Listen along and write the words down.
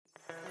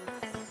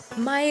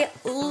My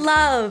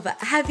love,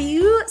 have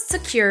you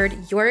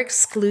secured your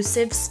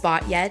exclusive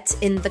spot yet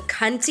in the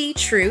CUNTY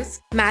Truth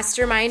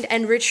Mastermind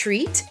and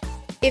Retreat?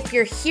 If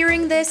you're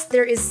hearing this,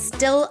 there is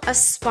still a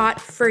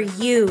spot for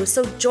you,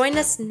 so join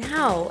us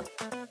now.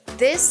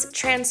 This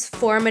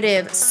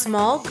transformative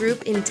small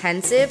group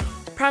intensive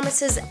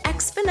promises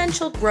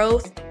exponential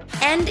growth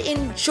and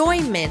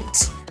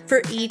enjoyment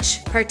for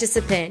each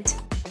participant,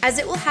 as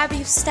it will have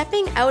you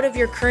stepping out of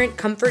your current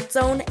comfort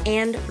zone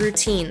and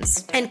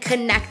routines and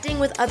connecting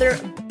with other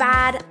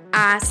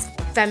badass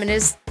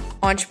feminist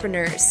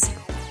entrepreneurs.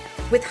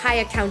 With high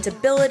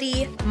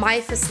accountability, my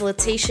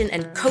facilitation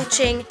and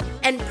coaching,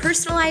 and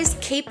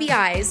personalized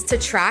KPIs to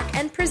track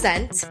and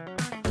present,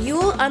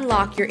 you'll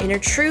unlock your inner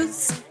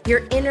truths,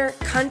 your inner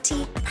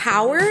cunty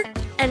power,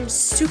 and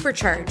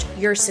supercharge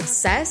your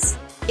success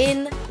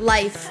in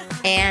life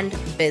and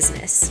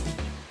business.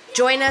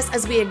 Join us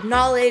as we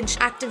acknowledge,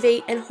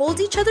 activate, and hold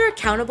each other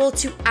accountable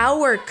to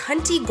our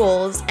cunty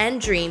goals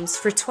and dreams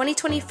for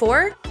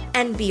 2024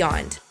 and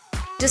beyond.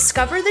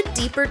 Discover the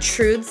deeper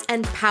truths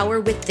and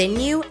power within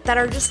you that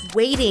are just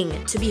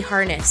waiting to be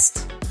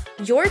harnessed.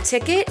 Your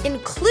ticket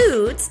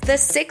includes the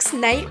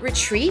 6-night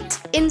retreat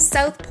in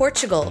South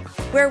Portugal,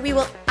 where we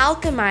will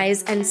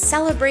alchemize and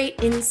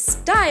celebrate in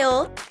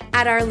style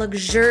at our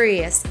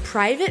luxurious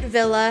private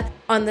villa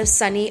on the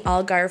sunny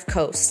Algarve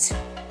coast.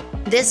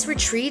 This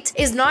retreat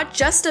is not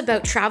just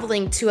about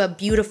traveling to a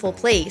beautiful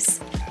place.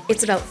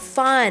 It's about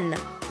fun,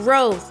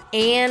 growth,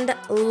 and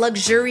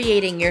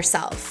luxuriating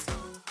yourself.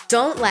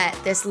 Don't let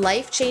this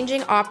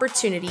life-changing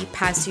opportunity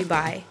pass you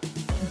by.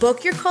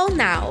 Book your call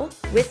now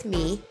with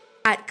me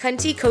at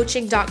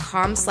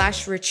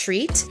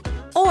cuntycoaching.com/retreat,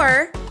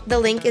 or the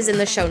link is in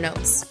the show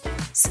notes.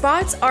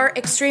 Spots are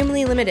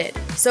extremely limited,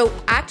 so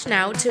act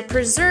now to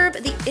preserve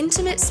the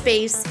intimate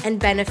space and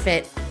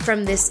benefit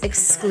from this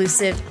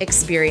exclusive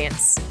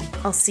experience.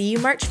 I'll see you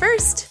March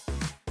 1st.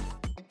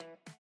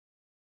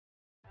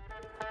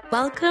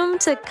 Welcome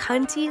to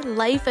CUNTY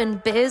Life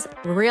and Biz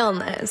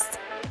Realness,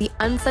 the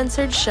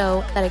uncensored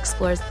show that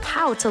explores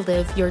how to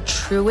live your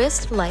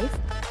truest life,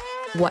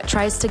 what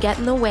tries to get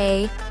in the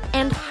way,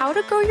 and how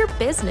to grow your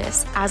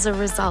business as a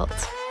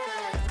result.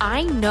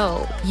 I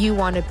know you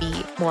want to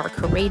be more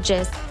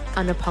courageous,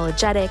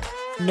 unapologetic,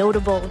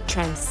 notable,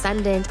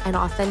 transcendent, and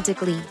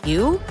authentically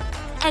you,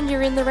 and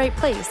you're in the right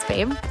place,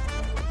 babe.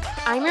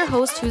 I'm your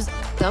host who's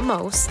the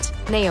most,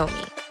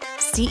 Naomi,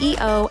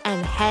 CEO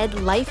and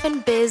head life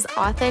and biz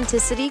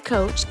authenticity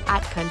coach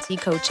at CUNTY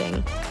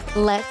Coaching.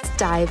 Let's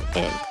dive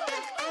in.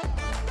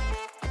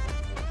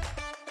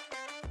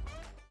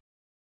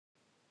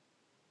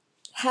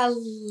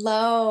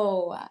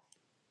 Hello.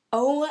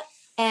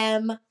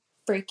 OM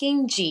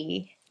freaking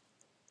G.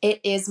 It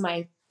is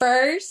my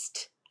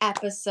first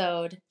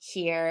episode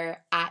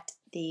here at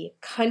the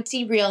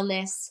CUNTY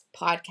Realness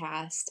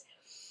podcast.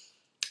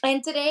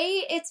 And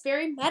today it's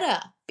very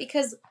meta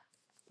because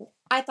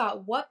I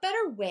thought, what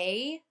better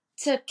way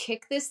to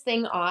kick this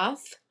thing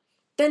off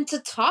than to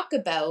talk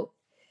about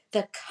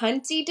the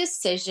cunty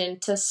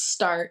decision to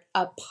start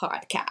a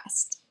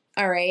podcast.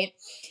 All right.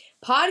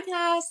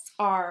 Podcasts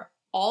are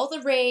all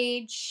the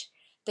rage.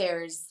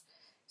 There's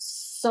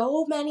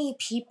so many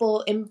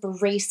people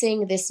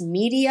embracing this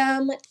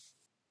medium.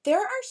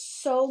 There are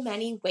so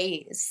many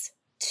ways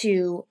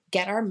to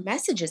get our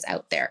messages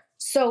out there.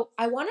 So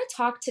I want to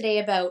talk today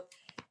about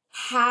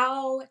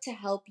how to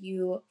help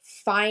you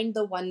find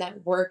the one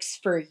that works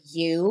for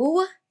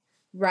you,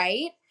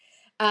 right?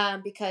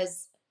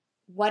 Because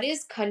what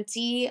is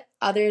cunty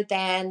other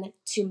than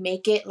to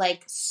make it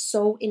like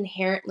so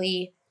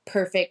inherently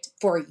perfect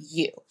for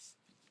you,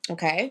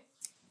 okay?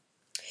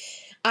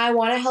 I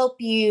want to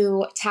help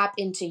you tap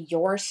into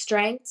your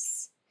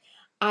strengths.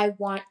 I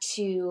want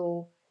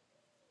to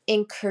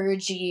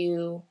encourage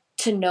you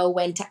to know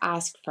when to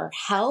ask for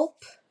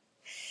help.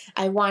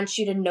 I want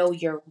you to know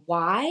your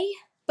why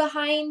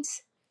behind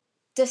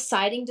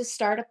deciding to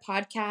start a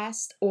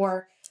podcast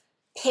or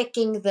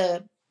picking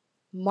the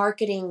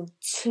marketing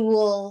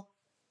tool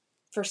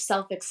for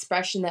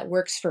self-expression that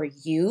works for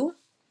you.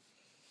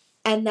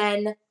 And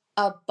then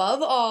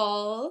above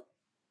all,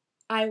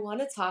 I want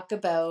to talk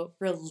about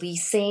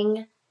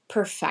releasing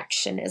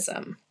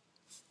perfectionism.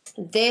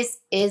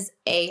 This is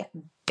a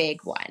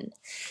big one.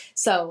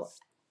 So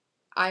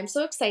I'm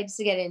so excited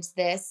to get into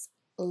this.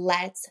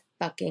 Let's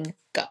fucking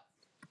go.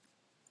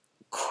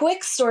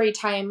 Quick story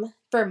time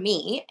for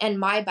me and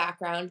my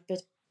background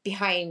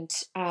behind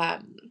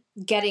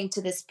getting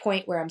to this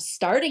point where I'm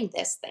starting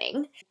this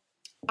thing.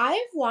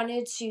 I've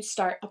wanted to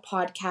start a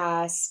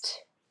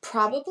podcast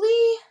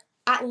probably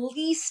at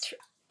least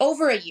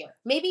over a year,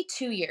 maybe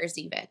 2 years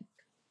even.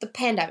 The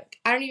pandemic,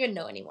 I don't even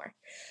know anymore.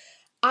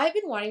 I've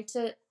been wanting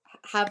to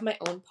have my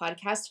own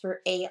podcast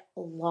for a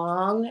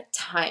long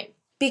time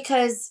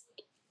because,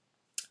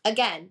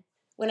 again,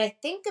 when I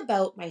think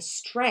about my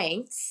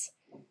strengths,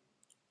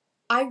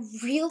 I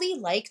really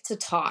like to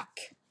talk.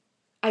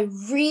 I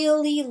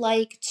really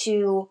like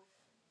to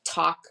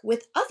talk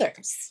with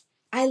others.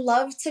 I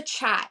love to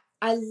chat.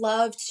 I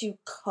love to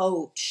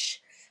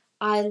coach.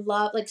 I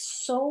love, like,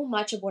 so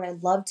much of what I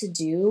love to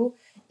do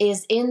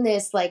is in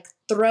this, like,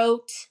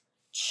 throat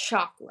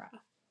chakra,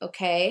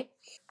 okay?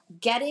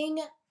 Getting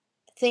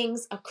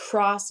things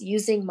across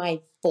using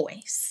my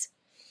voice.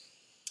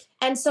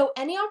 And so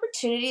any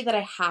opportunity that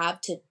I have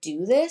to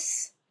do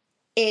this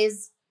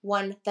is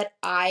one that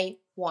I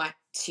want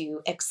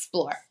to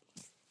explore.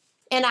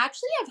 And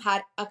actually, I've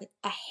had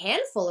a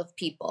handful of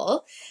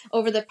people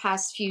over the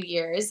past few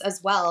years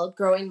as well,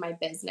 growing my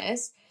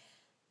business,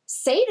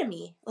 say to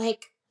me,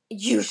 like,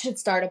 you should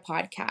start a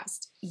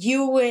podcast.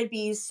 You would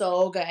be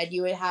so good.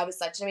 You would have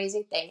such an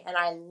amazing thing. And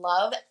I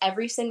love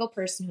every single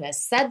person who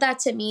has said that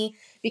to me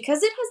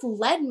because it has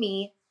led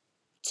me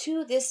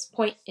to this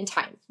point in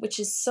time, which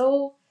is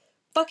so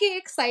fucking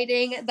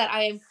exciting that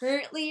I am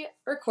currently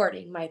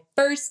recording my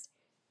first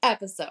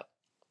episode.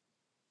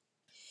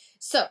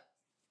 So,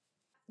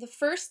 the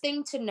first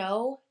thing to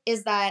know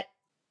is that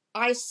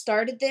I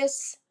started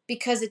this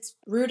because it's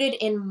rooted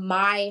in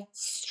my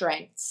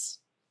strengths.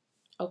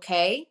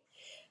 Okay?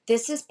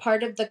 This is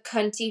part of the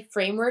CUNTY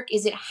framework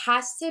is it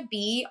has to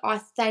be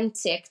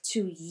authentic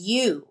to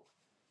you.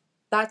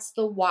 That's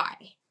the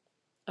why.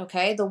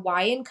 Okay? The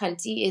why in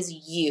CUNTY is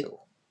you.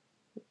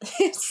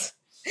 It's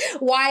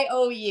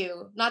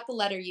Y-O-U, not the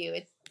letter U.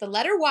 It's the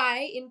letter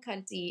Y in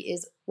CUNTY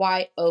is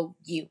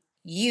Y-O-U.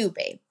 You,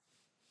 babe.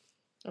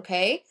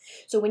 Okay?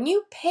 So when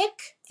you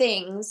pick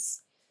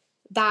things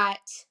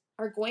that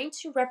are going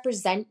to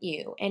represent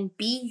you and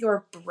be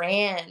your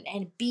brand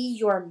and be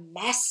your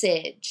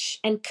message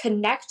and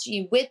connect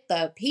you with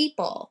the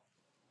people,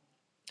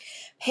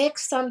 pick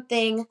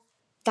something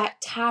that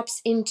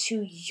taps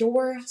into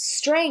your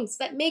strengths,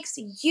 that makes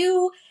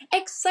you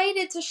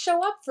excited to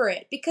show up for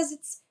it, because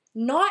it's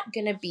not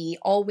going to be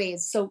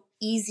always so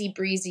easy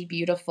breezy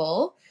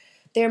beautiful.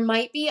 There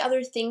might be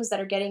other things that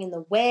are getting in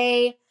the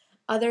way,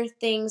 other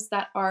things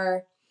that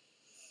are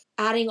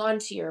adding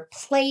onto your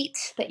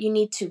plate that you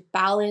need to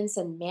balance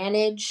and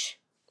manage.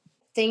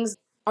 Things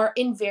are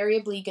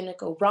invariably going to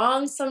go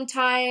wrong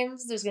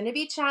sometimes. There's going to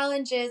be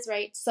challenges,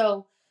 right?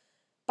 So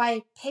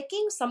by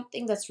picking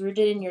something that's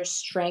rooted in your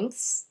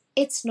strengths,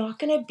 it's not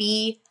going to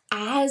be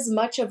as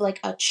much of like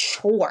a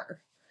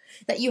chore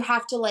that you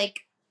have to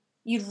like,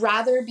 you'd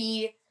rather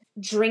be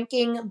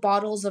drinking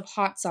bottles of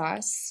hot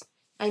sauce.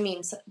 I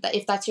mean,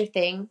 if that's your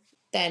thing,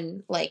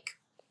 then like,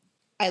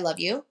 I love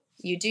you.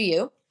 You do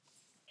you.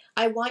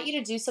 I want you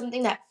to do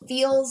something that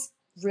feels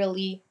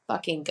really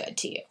fucking good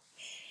to you.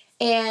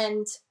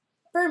 And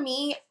for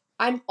me,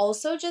 I'm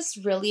also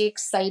just really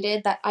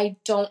excited that I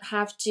don't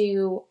have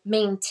to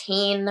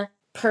maintain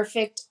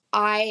perfect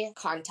eye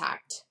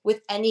contact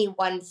with any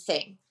one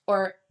thing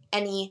or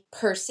any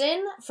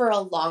person for a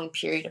long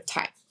period of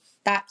time.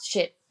 That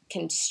shit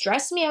can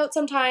stress me out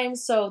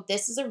sometimes. So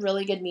this is a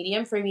really good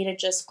medium for me to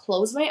just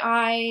close my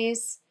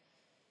eyes,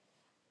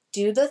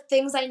 do the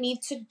things I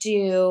need to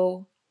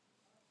do.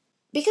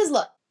 Because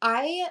look,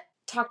 I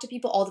talk to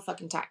people all the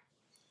fucking time.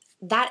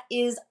 That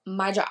is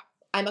my job.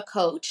 I'm a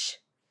coach,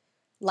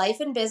 life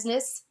and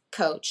business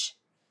coach.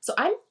 So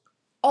I'm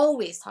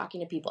always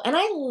talking to people, and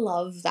I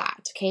love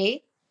that,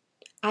 okay?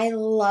 I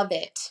love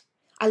it.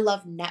 I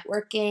love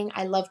networking.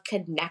 I love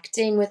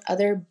connecting with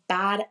other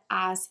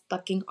badass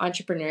fucking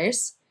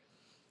entrepreneurs.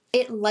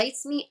 It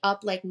lights me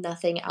up like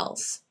nothing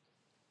else.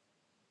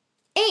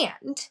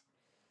 And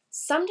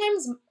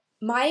sometimes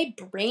my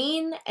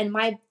brain and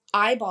my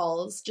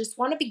eyeballs just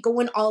want to be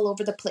going all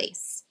over the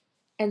place.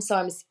 And so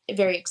I'm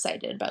very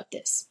excited about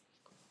this,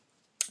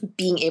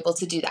 being able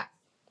to do that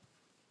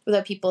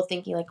without people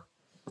thinking like,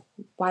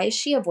 why is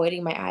she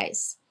avoiding my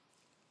eyes?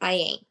 I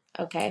ain't,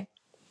 okay?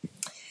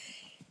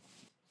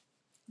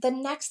 The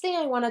next thing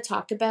I want to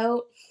talk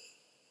about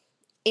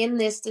in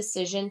this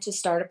decision to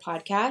start a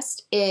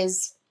podcast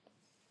is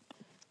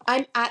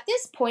I'm at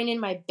this point in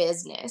my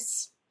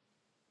business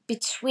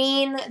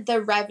between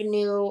the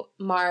revenue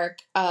mark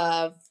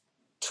of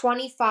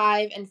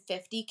 25 and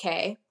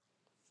 50K.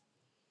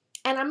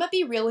 And I'm going to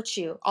be real with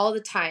you all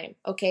the time,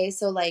 okay?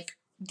 So like,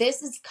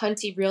 this is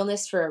cunty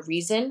realness for a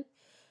reason.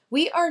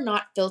 We are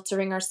not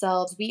filtering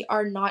ourselves. We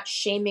are not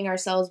shaming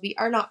ourselves. We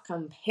are not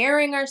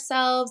comparing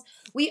ourselves.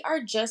 We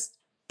are just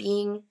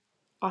being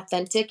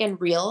authentic and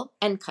real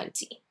and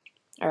cunty.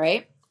 All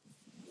right.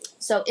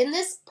 So in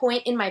this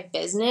point in my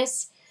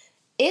business,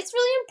 it's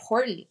really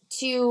important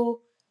to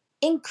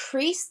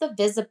increase the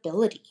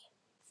visibility,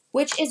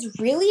 which is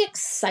really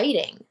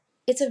exciting.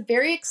 It's a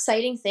very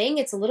exciting thing.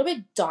 It's a little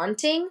bit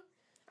daunting.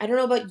 I don't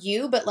know about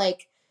you, but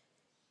like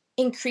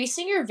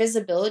increasing your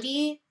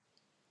visibility,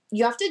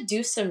 you have to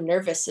do some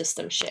nervous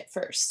system shit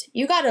first.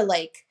 You gotta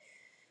like,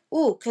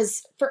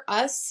 because for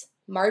us,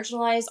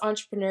 marginalized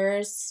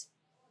entrepreneurs,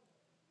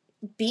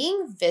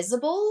 being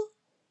visible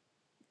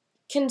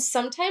can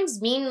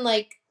sometimes mean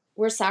like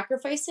we're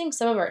sacrificing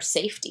some of our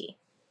safety.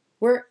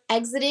 We're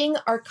exiting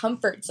our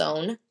comfort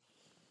zone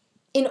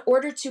in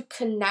order to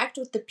connect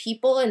with the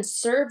people and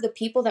serve the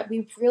people that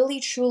we really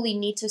truly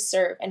need to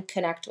serve and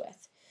connect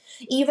with.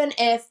 Even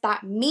if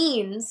that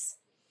means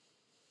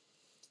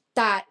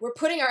that we're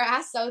putting our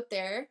ass out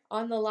there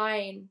on the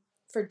line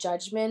for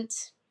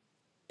judgment,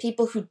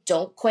 people who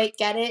don't quite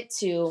get it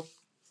to,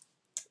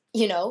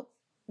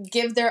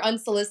 give their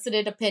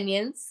unsolicited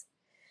opinions.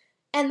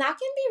 And that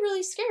can be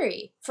really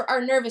scary for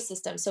our nervous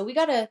system. So we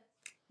gotta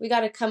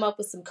come up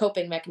with some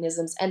coping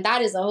mechanisms. And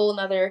that is a whole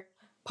nother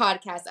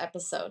podcast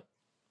episode.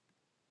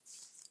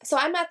 So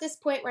I'm at this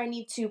point where I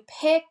need to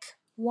pick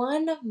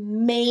one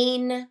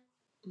main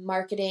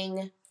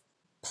marketing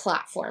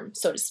platform,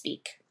 so to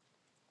speak.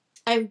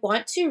 I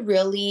want to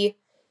really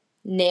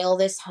nail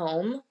this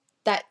home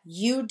that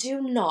you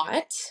do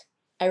not,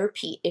 I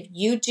repeat, if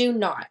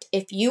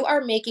you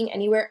are making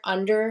anywhere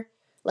under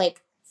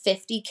like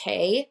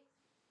 50K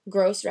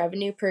gross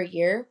revenue per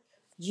year,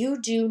 you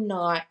do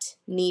not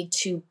need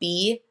to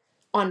be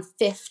on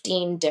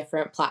 15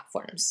 different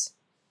platforms.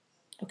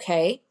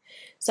 Okay?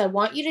 So I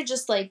want you to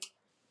just like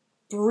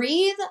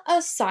breathe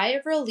a sigh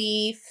of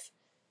relief,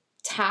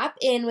 tap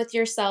in with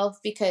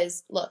yourself,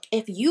 because look,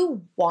 if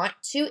you want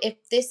to, if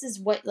this is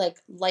what like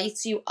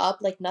lights you up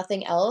like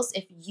nothing else,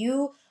 if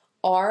you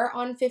are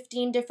on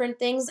 15 different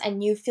things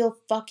and you feel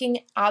fucking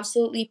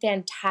absolutely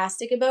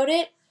fantastic about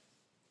it,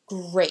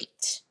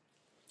 great.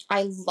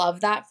 I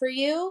love that for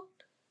you.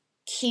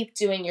 Keep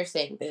doing your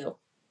thing, boo.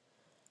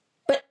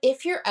 But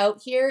if you're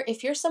out here,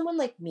 if you're someone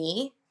like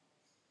me,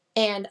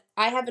 and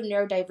I have a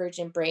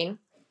neurodivergent brain,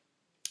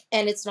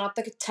 and it's not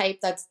the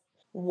type that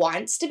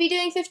wants to be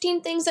doing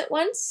 15 things at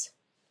once,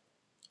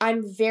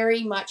 I'm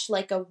very much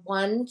like a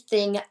one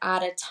thing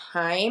at a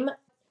time.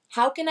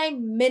 How can I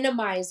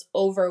minimize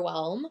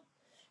overwhelm?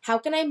 How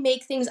can I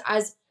make things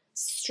as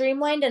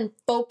streamlined and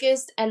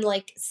focused and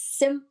like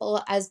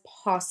simple as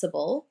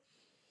possible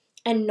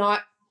and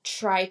not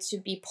try to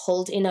be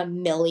pulled in a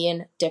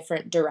million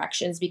different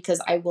directions,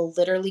 because I will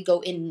literally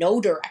go in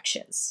no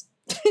directions.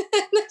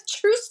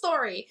 True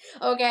story,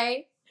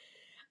 okay?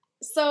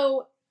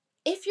 So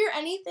if you're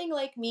anything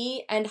like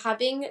me and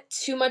having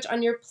too much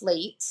on your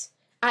plate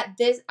at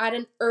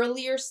an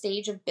earlier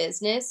stage of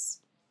business,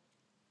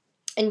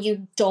 and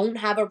you don't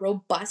have a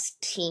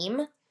robust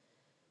team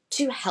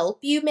to help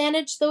you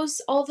manage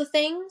all the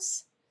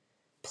things,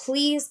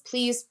 please,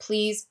 please,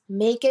 please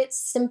make it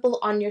simple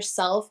on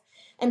yourself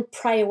and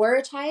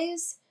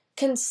prioritize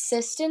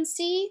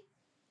consistency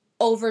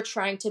over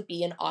trying to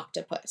be an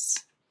octopus.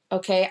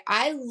 Okay,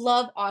 I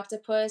love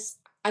octopus.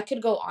 I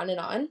could go on and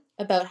on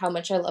about how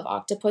much I love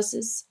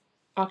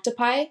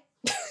octopi.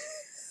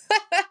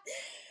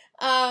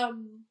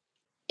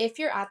 If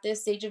you're at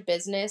this stage of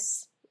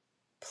business,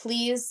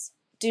 please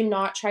do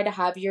not try to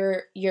have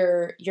your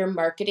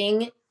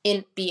marketing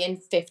be in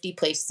 50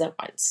 places at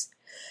once.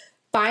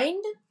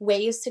 Find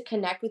ways to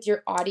connect with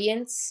your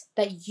audience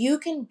that you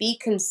can be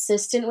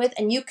consistent with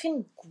and you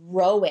can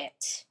grow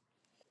it.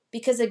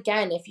 Because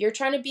again, if you're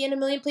trying to be in a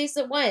million places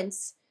at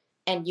once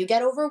and you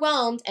get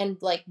overwhelmed and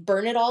like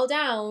burn it all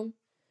down,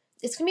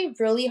 it's going to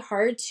be really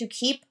hard to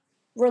keep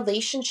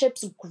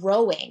relationships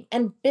growing.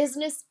 And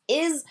business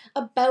is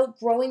about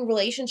growing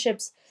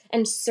relationships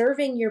and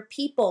serving your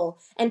people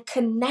and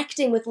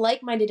connecting with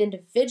like-minded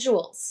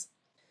individuals.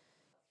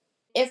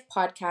 If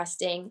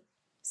podcasting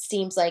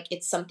seems like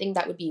it's something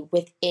that would be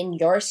within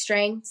your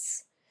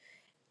strengths,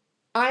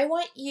 I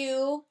want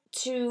you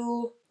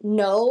to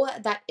know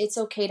that it's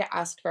okay to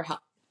ask for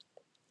help.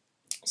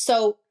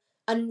 So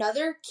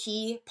another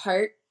key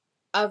part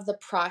of the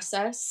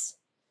process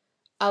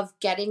of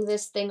getting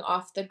this thing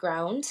off the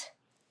ground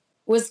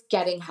was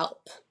getting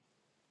help.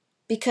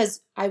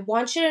 Because I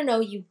want you to know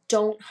you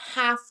don't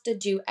have to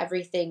do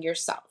everything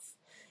yourself.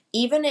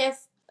 Even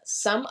if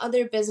some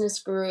other business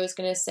guru is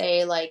going to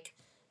say like,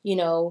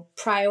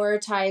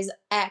 prioritize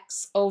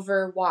X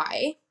over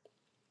Y.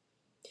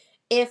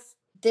 If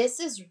this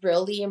is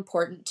really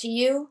important to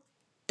you,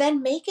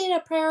 then make it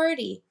a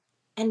priority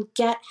and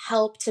get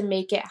help to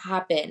make it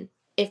happen.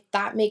 If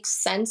that makes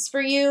sense for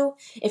you,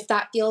 if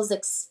that feels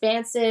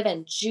expansive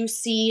and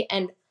juicy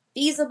and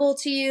feasible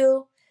to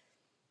you,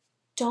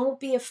 don't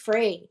be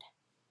afraid.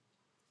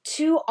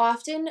 Too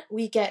often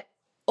we get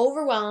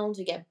overwhelmed,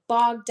 we get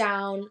bogged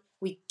down,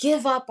 we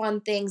give up on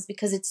things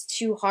because it's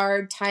too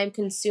hard, time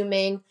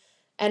consuming,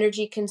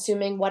 energy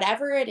consuming,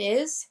 whatever it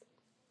is.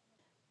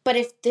 But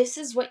if this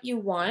is what you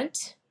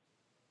want,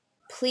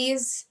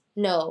 please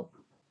know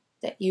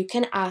that you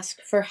can ask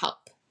for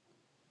help.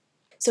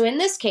 So in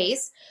this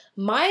case,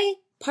 my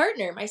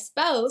partner, my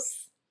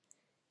spouse,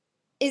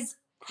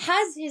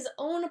 has his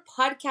own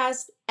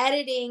podcast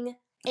editing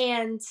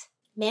and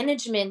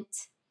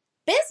management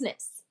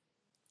business.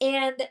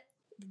 And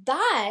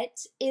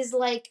that is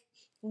like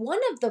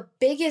one of the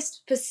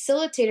biggest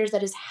facilitators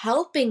that is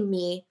helping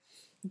me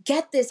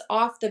get this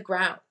off the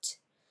ground.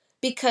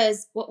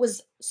 Because what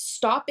was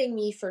stopping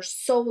me for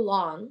so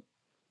long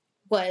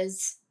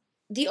was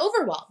the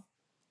overwhelm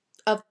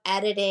of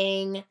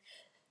editing,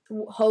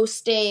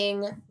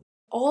 hosting,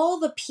 all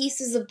the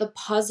pieces of the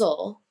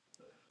puzzle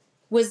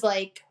was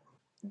like,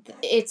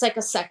 it's like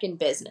a second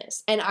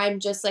business. And I'm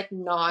just like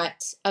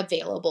not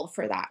available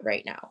for that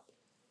right now.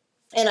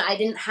 And I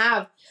didn't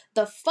have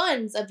the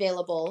funds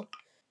available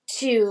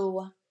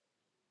to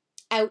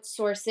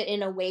outsource it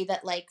in a way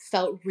that like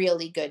felt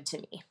really good to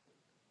me.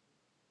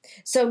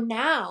 So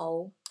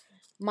now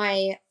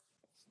my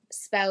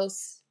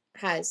spouse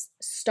has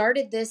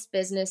started this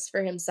business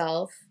for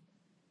himself,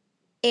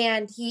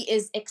 and he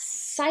is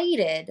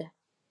excited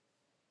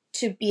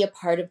to be a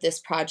part of this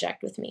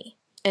project with me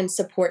and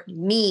support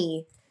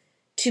me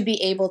to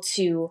be able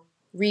to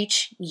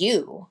reach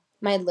you,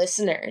 my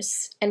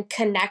listeners, and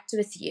connect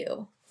with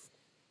you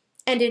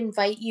and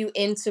invite you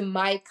into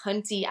my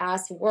cunty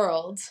ass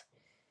world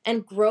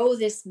and grow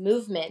this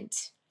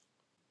movement.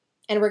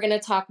 And we're going to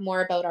talk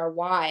more about our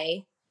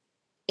why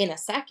in a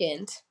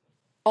second,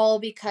 all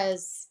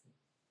because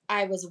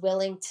I was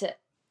willing to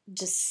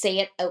just say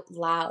it out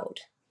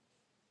loud.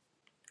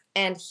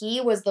 And he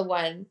was the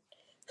one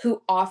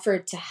who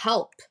offered to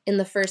help in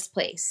the first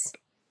place.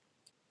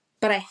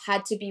 But I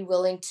had to be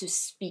willing to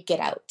speak it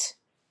out.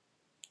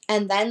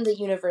 And then the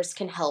universe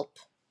can help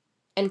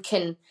and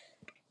can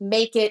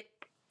make it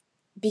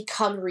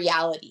become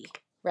reality,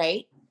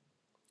 right?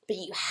 But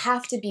you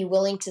have to be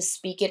willing to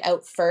speak it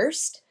out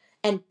first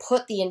and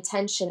put the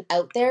intention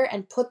out there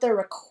and put the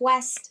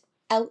request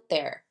out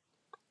there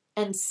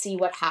and see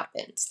what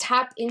happens.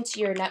 Tap into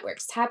your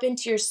networks, tap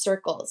into your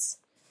circles,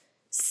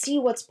 see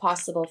what's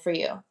possible for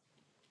you.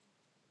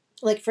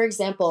 Like, for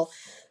example,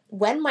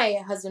 when my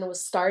husband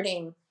was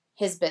starting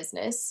his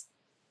business,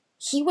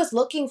 he was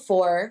looking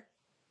for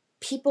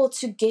people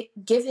to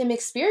give him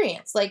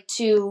experience, like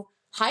to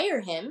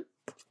hire him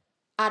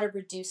at a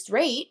reduced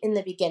rate in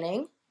the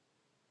beginning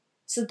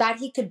so that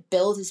he could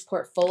build his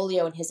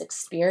portfolio and his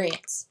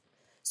experience.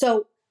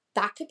 So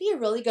that could be a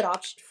really good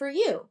option for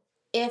you.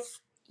 If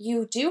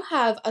you do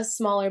have a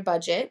smaller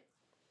budget,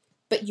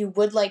 but you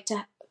would like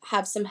to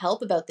have some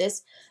help about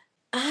this,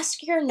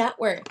 ask your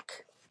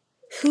network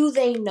who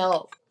they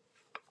know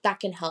that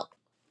can help.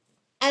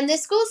 And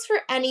this goes for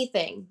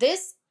anything.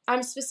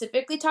 I'm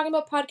specifically talking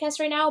about podcasts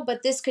right now,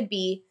 but this could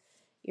be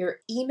your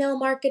email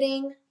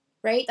marketing,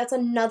 right? That's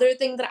another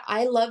thing that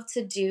I love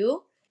to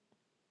do.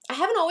 I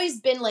haven't always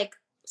been like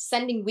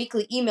sending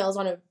weekly emails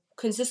on a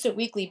consistent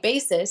weekly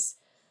basis,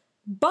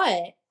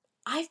 but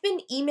I've been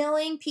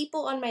emailing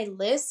people on my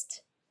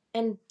list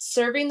and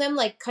serving them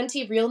like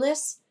cunty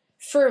realness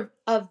for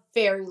a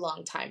very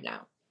long time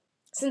now.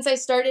 Since I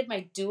started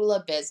my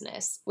doula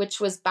business, which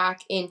was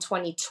back in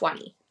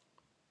 2020,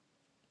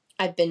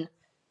 I've been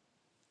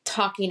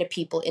talking to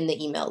people in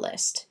the email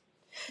list.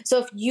 So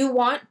if you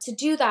want to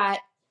do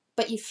that,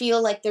 but you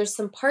feel like there's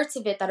some parts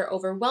of it that are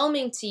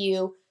overwhelming to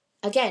you,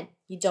 again,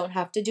 you don't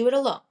have to do it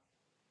alone.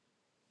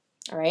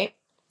 All right.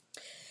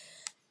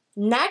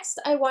 Next,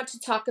 I want to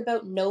talk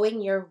about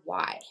knowing your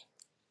why.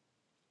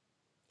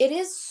 It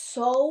is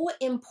so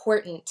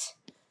important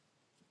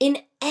in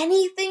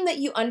anything that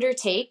you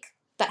undertake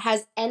that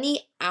has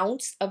any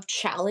ounce of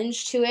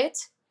challenge to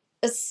it,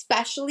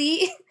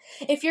 especially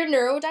if you're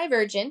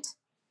neurodivergent.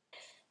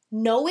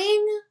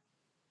 Knowing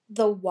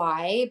the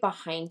why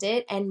behind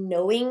it and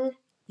knowing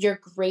your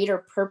greater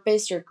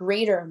purpose, your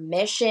greater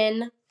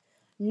mission,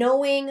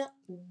 knowing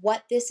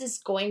what this is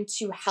going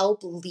to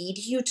help lead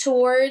you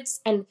towards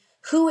and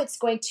who it's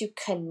going to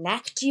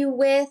connect you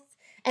with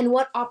and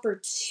what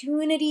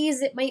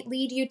opportunities it might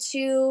lead you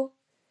to,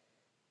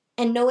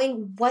 and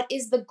knowing what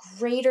is the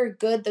greater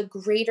good, the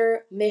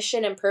greater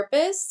mission and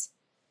purpose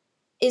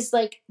is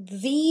like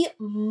the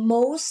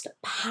most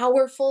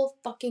powerful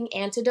fucking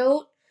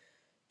antidote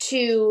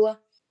to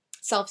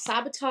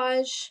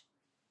self-sabotage,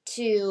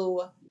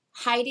 to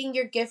hiding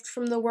your gift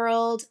from the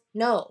world.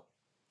 No.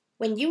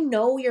 When you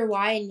know your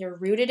why and you're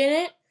rooted in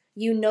it,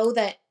 you know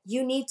that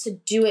you need to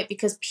do it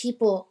because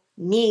people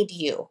need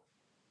you.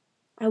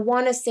 I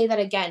want to say that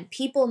again.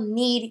 People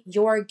need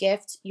your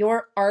gift,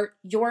 your art,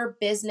 your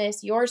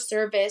business, your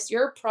service,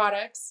 your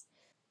products.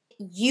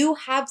 You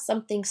have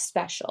something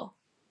special.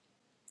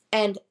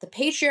 And the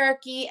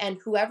patriarchy and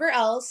whoever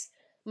else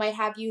might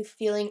have you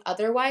feeling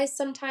otherwise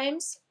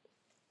sometimes.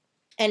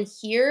 And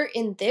here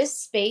in this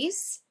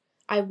space,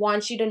 I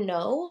want you to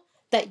know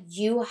that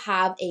you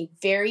have a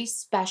very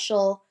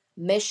special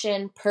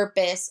mission,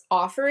 purpose,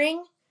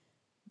 offering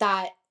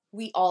that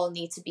we all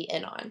need to be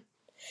in on.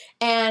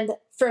 And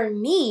for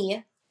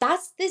me,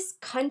 that's this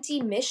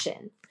cunty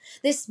mission.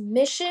 This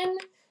mission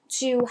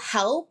to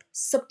help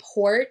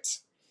support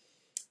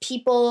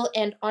people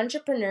and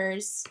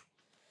entrepreneurs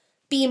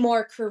be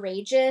more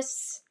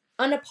courageous,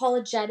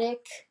 unapologetic,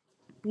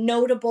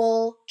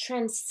 notable,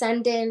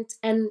 transcendent,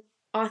 and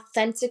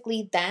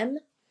authentically them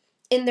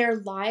in their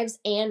lives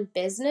and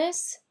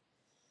business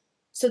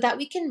so that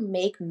we can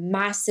make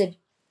massive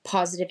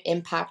positive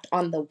impact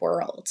on the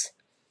world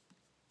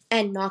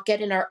and not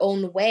get in our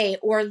own way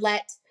or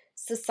let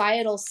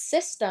societal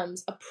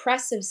systems,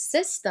 oppressive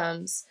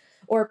systems,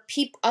 or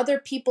other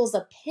people's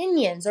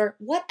opinions or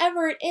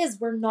whatever it is,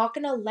 we're not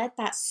going to let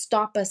that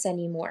stop us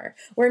anymore.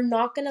 We're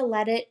not going to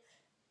let it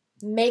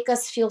make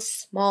us feel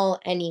small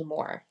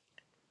anymore.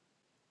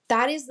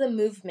 That is the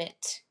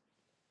movement.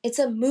 It's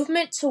a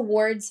movement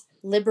towards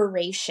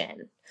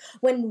liberation.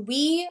 When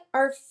we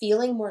are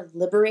feeling more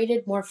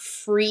liberated, more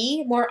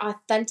free, more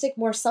authentic,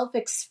 more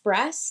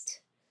self-expressed,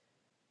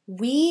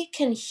 we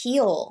can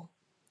heal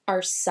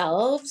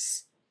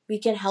ourselves, We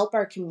can help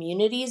our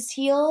communities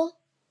heal,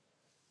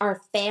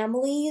 our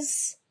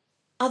families,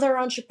 other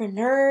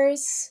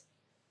entrepreneurs.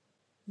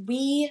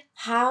 We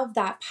have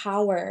that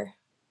power.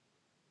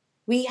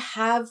 We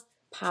have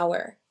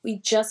power. We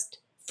just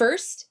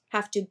first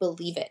have to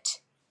believe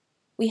it.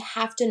 We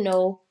have to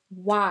know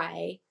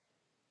why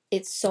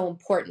it's so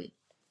important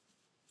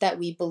that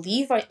we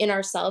believe in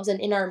ourselves and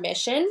in our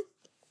mission,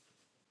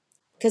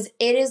 because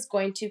it is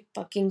going to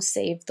fucking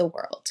save the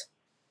world.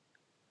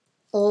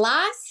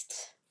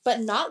 Last but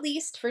not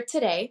least for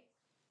today,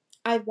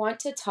 I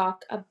want to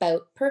talk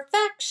about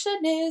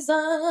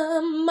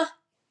perfectionism.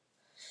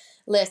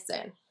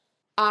 Listen,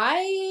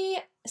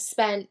 I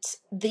spent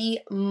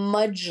the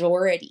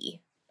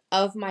majority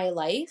of my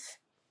life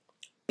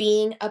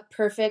being a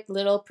perfect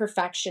little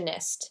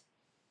perfectionist.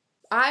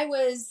 I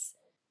was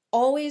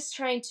always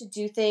trying to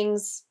do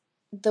things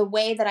the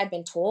way that I've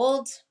been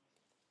told,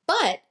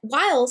 but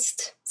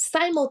whilst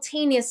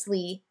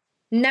simultaneously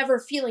never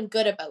feeling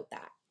good about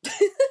that.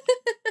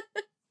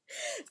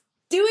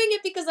 Doing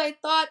it because I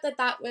thought that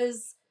that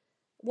was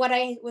what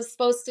I was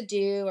supposed to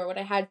do or what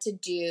I had to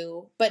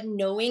do, but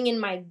knowing in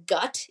my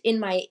gut, in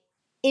my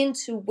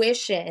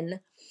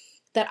intuition,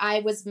 that I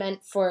was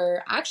meant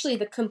for actually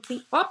the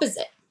complete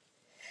opposite.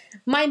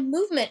 My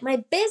movement, my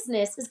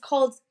business is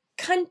called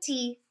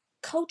CUNTY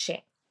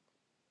coaching.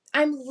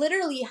 I'm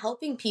literally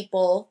helping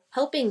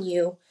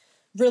you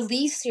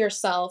release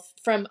yourself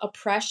from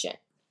oppression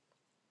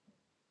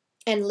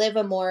and live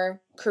a more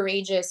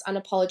courageous,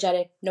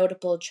 unapologetic,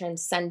 notable,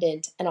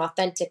 transcendent, and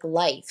authentic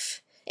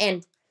life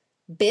and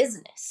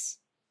business.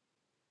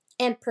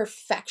 And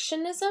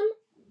perfectionism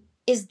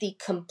is the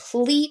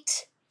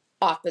complete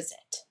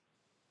opposite.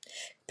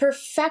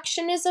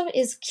 Perfectionism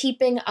is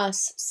keeping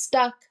us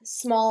stuck,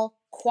 small,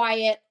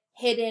 quiet,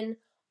 hidden,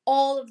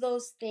 all of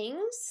those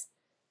things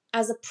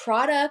as a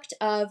product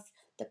of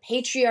the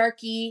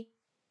patriarchy,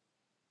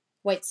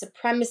 white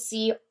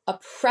supremacy,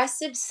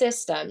 oppressive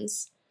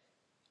systems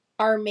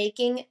are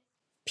making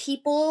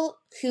people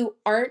who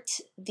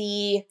aren't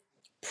the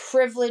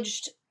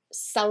privileged,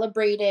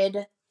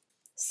 celebrated,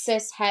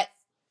 cis-het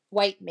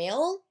white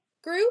male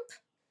group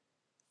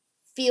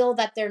feel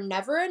that they're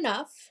never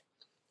enough.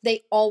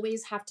 They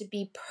always have to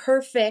be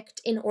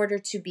perfect in order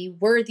to be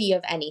worthy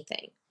of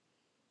anything.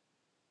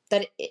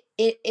 That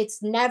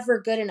it's never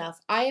good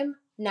enough. I am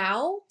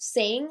now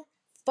saying,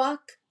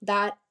 fuck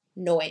that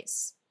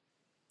noise.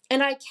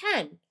 And I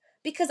can,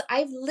 because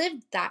I've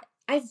lived that.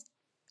 I've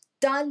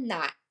done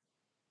that.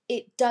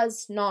 It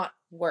does not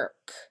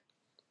work.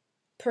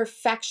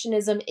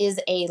 Perfectionism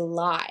is a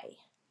lie.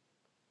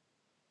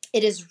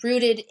 It is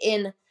rooted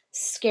in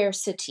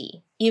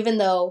scarcity, even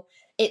though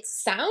it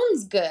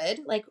sounds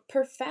good, like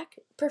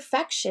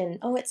perfection.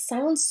 Oh, it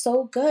sounds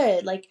so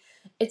good. Like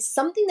it's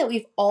something that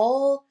we've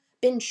all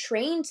been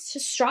trained to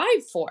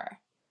strive for.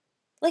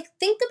 Like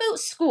think about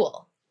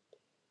school.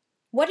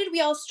 What did we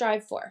all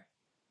strive for?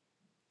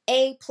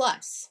 A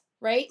plus,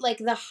 right? Like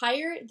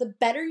the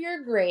better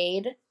your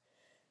grade,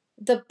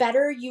 the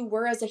better you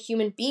were as a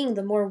human being,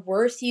 the more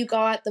worth you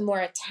got, the more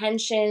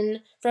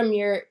attention from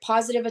your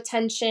positive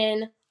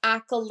attention,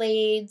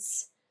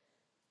 accolades,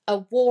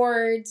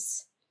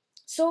 awards.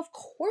 So of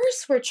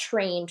course we're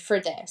trained for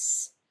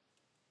this.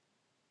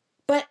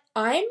 But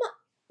I'm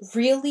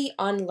really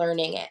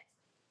unlearning it.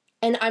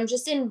 And I'm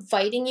just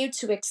inviting you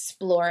to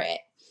explore it.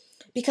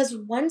 Because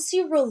once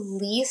you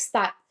release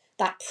that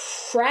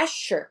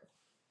pressure,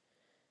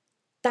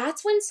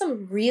 that's when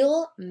some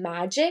real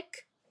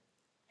magic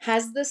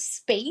has the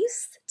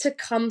space to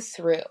come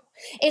through.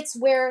 It's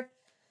where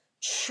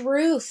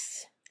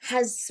truth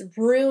has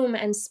room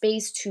and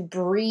space to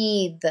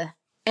breathe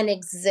and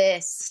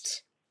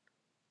exist.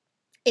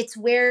 It's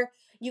where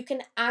you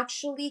can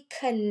actually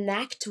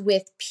connect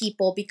with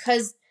people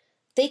because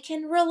they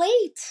can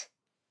relate.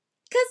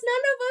 Because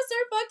none of us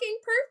are fucking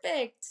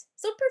perfect.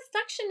 So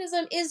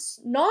perfectionism is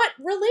not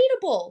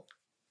relatable.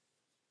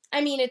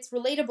 I mean, it's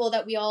relatable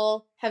that we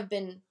all have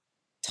been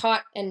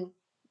taught and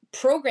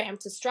programmed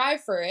to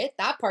strive for it.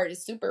 That part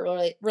is super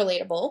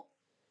relatable.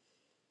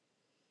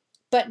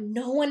 But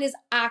no one is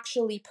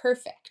actually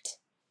perfect.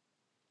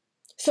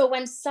 So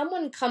when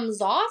someone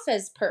comes off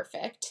as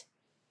perfect,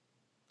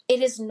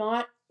 it is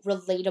not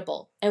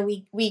relatable. And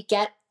we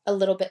get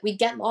we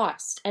get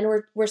lost.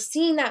 And we're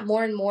seeing that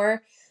more and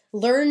more,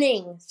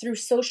 learning through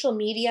social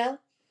media,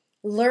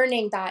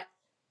 learning that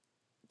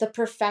the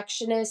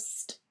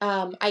perfectionist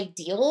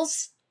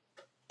ideals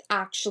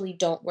actually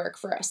don't work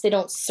for us. They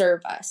don't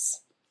serve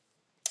us.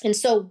 And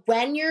so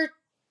when you're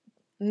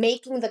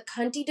making the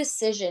cunty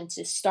decision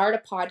to start a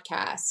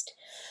podcast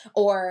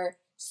or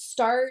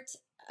start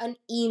an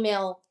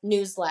email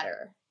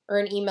newsletter or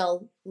an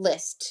email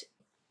list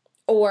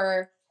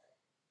or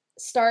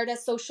start a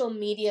social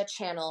media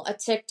channel, a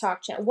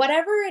TikTok channel,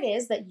 whatever it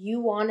is that you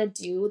want to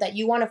do, that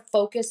you want to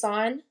focus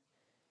on,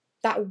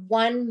 that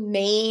one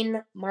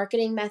main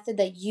marketing method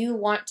that you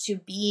want to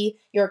be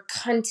your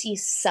cunty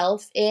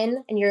self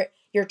in and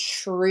your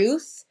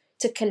truth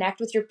to connect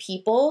with your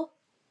people,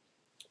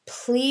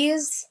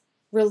 please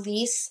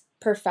release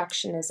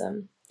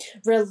perfectionism.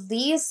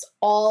 Release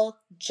all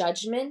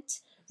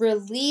judgment.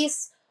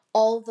 Release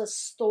all the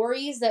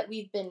stories that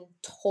we've been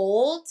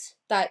told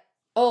that,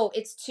 oh,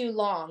 it's too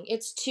long,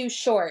 it's too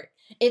short,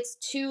 it's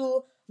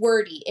too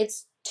wordy,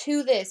 it's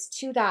too this,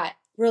 too that.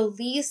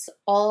 Release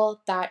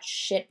all that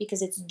shit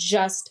because it's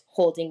just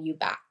holding you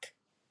back.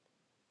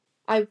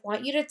 I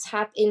want you to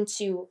tap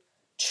into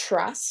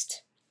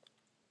trust,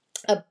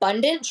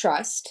 abundant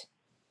trust.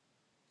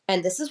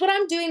 And this is what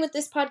I'm doing with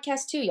this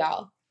podcast too,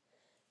 y'all.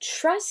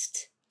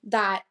 Trust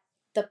that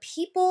the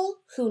people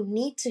who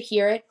need to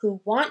hear it,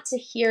 who want to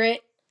hear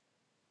it,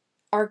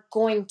 are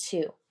going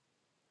to,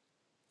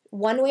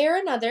 one way or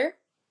another,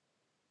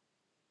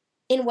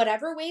 in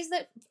whatever ways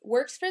that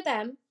works for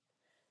them,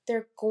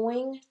 they're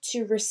going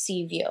to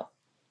receive you.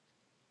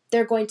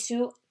 They're going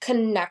to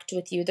connect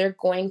with you. They're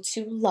going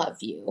to love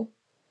you.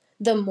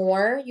 The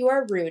more you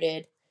are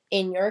rooted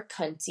in your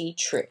cunty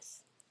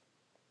truth.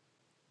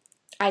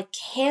 I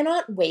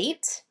cannot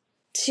wait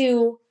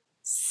to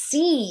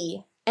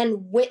see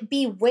and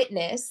be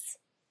witness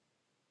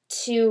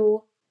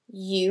to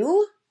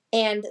you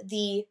and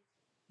the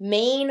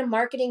main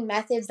marketing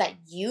methods that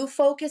you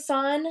focus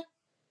on,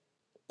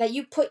 that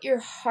you put your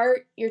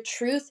heart, your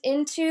truth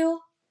into.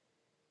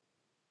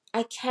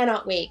 I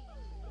cannot wait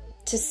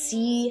to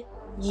see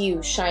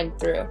you shine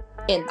through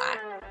in that.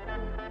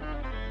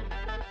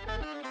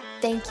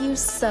 Thank you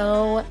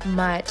so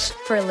much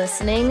for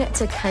listening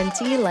to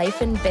Cunty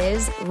Life and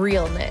Biz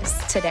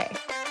Realness today.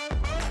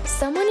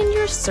 Someone in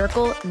your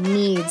circle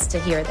needs to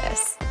hear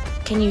this.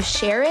 Can you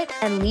share it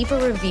and leave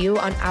a review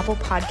on Apple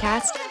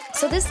Podcasts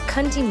so this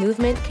cunty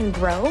movement can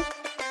grow?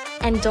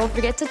 And don't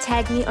forget to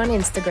tag me on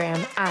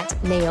Instagram at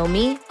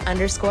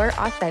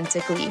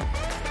Naomi_authentically.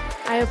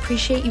 I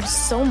appreciate you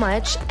so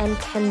much and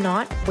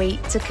cannot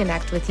wait to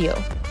connect with you.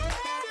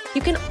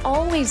 You can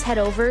always head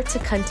over to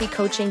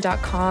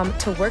cuntycoaching.com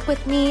to work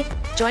with me,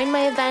 join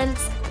my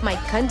events, my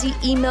cunty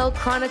email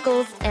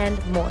chronicles,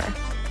 and more.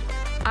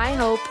 I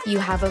hope you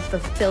have a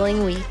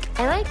fulfilling week,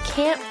 and I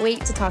can't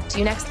wait to talk to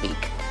you next week.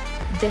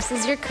 This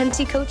is your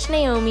cunty coach,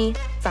 Naomi,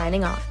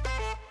 signing off.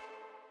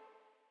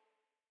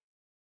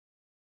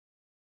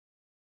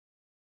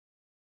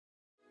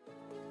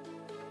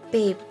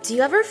 Babe, do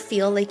you ever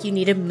feel like you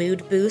need a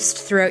mood boost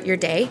throughout your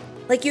day?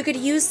 Like you could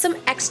use some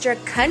extra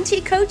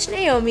Cunty Coach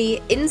Naomi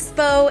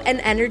inspo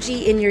and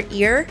energy in your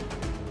ear?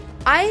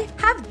 I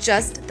have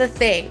just the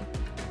thing.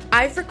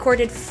 I've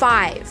recorded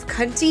 5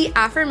 Cunty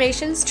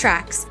affirmations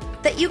tracks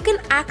that you can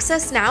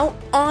access now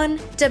on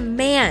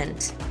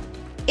demand.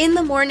 In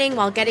the morning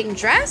while getting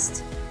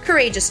dressed,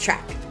 courageous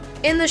track.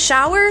 In the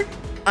shower,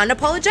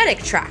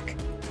 unapologetic track.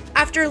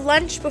 After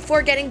lunch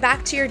before getting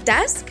back to your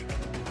desk,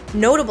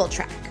 notable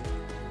track.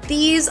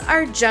 These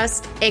are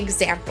just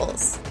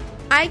examples.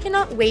 I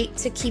cannot wait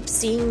to keep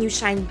seeing you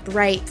shine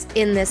bright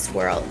in this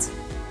world.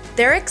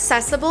 They're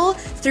accessible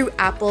through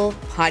Apple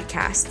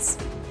Podcasts.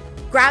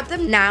 Grab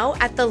them now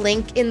at the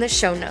link in the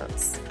show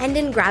notes. And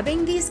in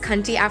grabbing these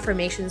Cunty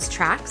Affirmations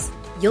tracks,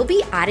 you'll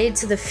be added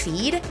to the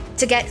feed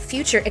to get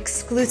future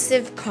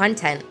exclusive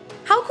content.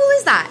 How cool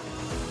is that?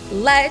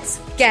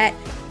 Let's get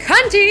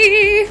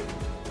cunty!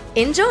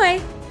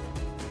 Enjoy!